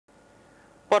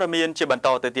ព័ត៌មានជាបន្ត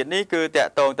ទៅទៀតនេះគឺតា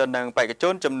ក់ទងទៅនឹងបេក្ខជ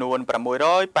នចំនួន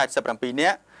687នា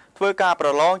ក់ធ្វើការប្រ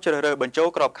ឡងជ្រើសរើសបញ្ចូល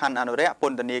ក្របខ័ណ្ឌអនុរិយព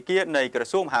ន្ធនាគារនៃក្រ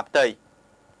សួងមហាផ្ទៃ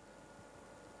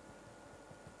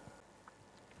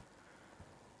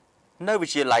នៅវិ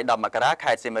ទ្យាល័យ10មករា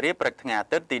ខេត្តសៀមរាបព្រឹកថ្ងៃអា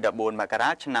ទិត្យទី14មករា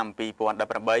ឆ្នាំ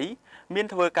2018មាន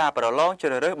ធ្វើការប្រឡងជ្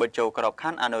រើសរើសបញ្ចូលក្របខ័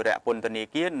ណ្ឌអនុរិយពន្ធនា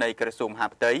គារនៃក្រសួងមហា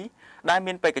ផ្ទៃដែល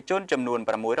មានបេក្ខជនចំនួន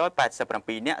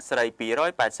687នាក់ស្រី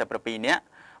287នាក់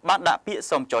បានដាក់ពាក្យ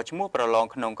សុំចុះឈ្មោះប្រឡង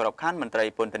ក្នុងក្របខ័ណ្ឌមន្ត្រី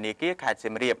ពន្ធនាគារខេត្តសៀ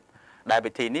មរាបដែល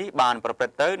ពិធីនេះបានប្រព្រឹ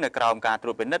ត្តទៅនៅក្រោមការត្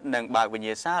រួតពិនិត្យនិងបើកវិញ្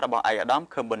ញាសារបស់ឯកឧត្តម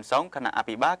ខឹមប៊ុនសុងគណៈអ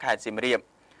ភិបាលខេត្តសៀមរាប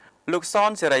លោកស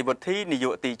នសេរីវុធីនាយ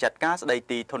កទីចាត់ការស្ដី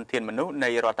ទីធនធានមនុស្សនៃ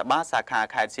រដ្ឋបាលសាខា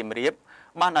ខេត្តសៀមរាប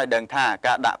បានឲ្យដឹងថា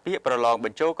ការដាក់ពាក្យប្រឡងប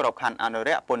ញ្ចូលក្របខ័ណ្ឌអនុ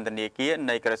រិយពន្ធនាគារ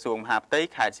នៃក្រសួងមហាផ្ទៃ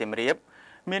ខេត្តសៀមរាប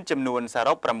មានចំនួនស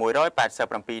រុប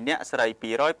687នាក់ស្រី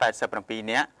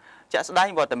287នាក់ជាក់ស្ដែង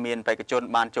វត្តមានបេក្ខជន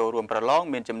បានចូលរួមប្រឡង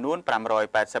មានចំនួន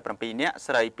587នាក់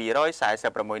ស្រី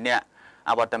246នាក់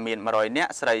អវត្តមាន100នា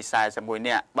ក់ស្រី41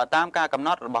នាក់បើតាមការកំណ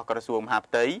ត់របស់ក្រសួងមហា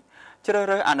ផ្ទៃជ្រើស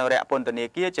រើសអនុរិយពន្ធនា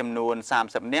គារចំនួន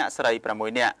30នាក់ស្រី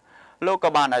6នាក់លោកក៏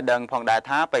បានឲ្យដឹងផងដែរ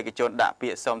ថាបេក្ខជនដាក់ពា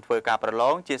ក្យសុំធ្វើការប្រឡ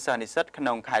ងជាសិស្សនិស្សិតក្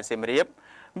នុងខេត្តសៀមរាប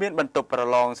មានបន្ទប់ប្រ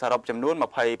ឡងសរុបចំនួន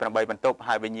28បន្ទប់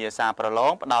ហើយវិញ្ញាសាប្រឡ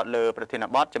ងផ្ដោតលើប្រធាន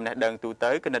បទចំណេះដឹងទូ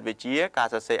ទៅគណិតវិទ្យាការ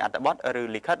សរសេរអត្ថបទឬ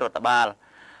លិខិតរដ្ឋបាល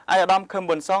ឯកឧត្តមខឹម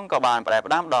ប៊ុនសុងក៏បានផ្ដែ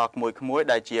ផ្ដាំដល់ក្មួយៗ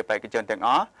ដែលជាបេក្ខជនទាំងអ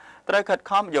ស់ត្រូវខិត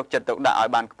ខំយកចិត្តទុកដាក់ឲ្យ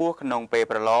បានខ្ពស់ក្នុងពេល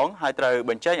ប្រឡងហើយត្រូវ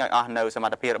បញ្ចេញឲ្យអស់នៅសម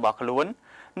ត្ថភាពរបស់ខ្លួន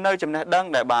នៅចំណេះដឹង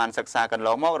ដែលបានសិក្សាកន្ល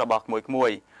ងមករបស់ក្មួ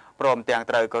យៗព្រមទាំង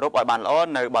ត្រូវគោរពឲ្យបានល្អ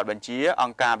នៅបទបញ្ជាអ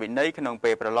ង្គការវិន័យក្នុង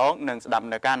ពេលប្រឡងនិងស្ដាប់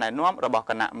នៅការណែនាំរបស់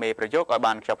គណៈមេប្រយោគឲ្យ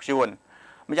បានខ្ជាប់ខ្ជួន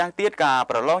ម្យ៉ាងទៀតការ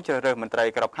ប្រឡងជ្រើសរើសមន្ត្រី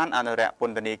ក្របខ័ណ្ឌអនុរិយព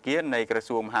ន្ធនាគារនៃក្រ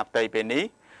សួងមហាផ្ទៃពេលនេះ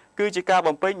គឺជាការ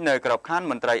បំពេញនៅក្របខ័ណ្ឌ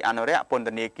មន្ត្រីអនុរិយពន្ធ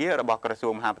នាគាររបស់ក្រសួ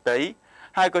ងមហាផ្ទៃ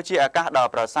ហើយក៏ជាឱកាសដ៏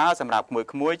ប្រសើរសម្រាប់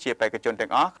ក្មួយៗជាបេក្ខជនទាំ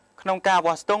ងអស់ក្នុងការ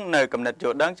វាស់ស្ទង់នៅគំនិតយ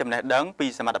ល់ដឹងចំណេះដឹងពី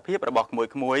សមត្ថភាពរបស់ក្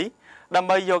មួយៗដើម្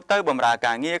បីយកទៅបម្រើ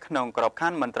ការងារក្នុងក្របខ័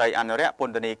ណ្ឌមន្ត្រីអនុរិយព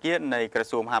ន្ធនាគារនៃក្រ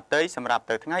សួងមហាផ្ទៃសម្រាប់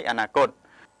ទៅថ្ងៃអនាគត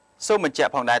សូមបញ្ជា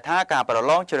ក់ផងដែរថាការប្រ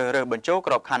ឡងជ្រើសរើសបញ្ចូល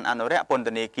ក្របខ័ណ្ឌអនុរិយពន្ធ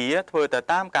នាគារធ្វើទៅ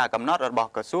តាមការកំណត់របស់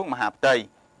ក្រសួងមហាផ្ទៃ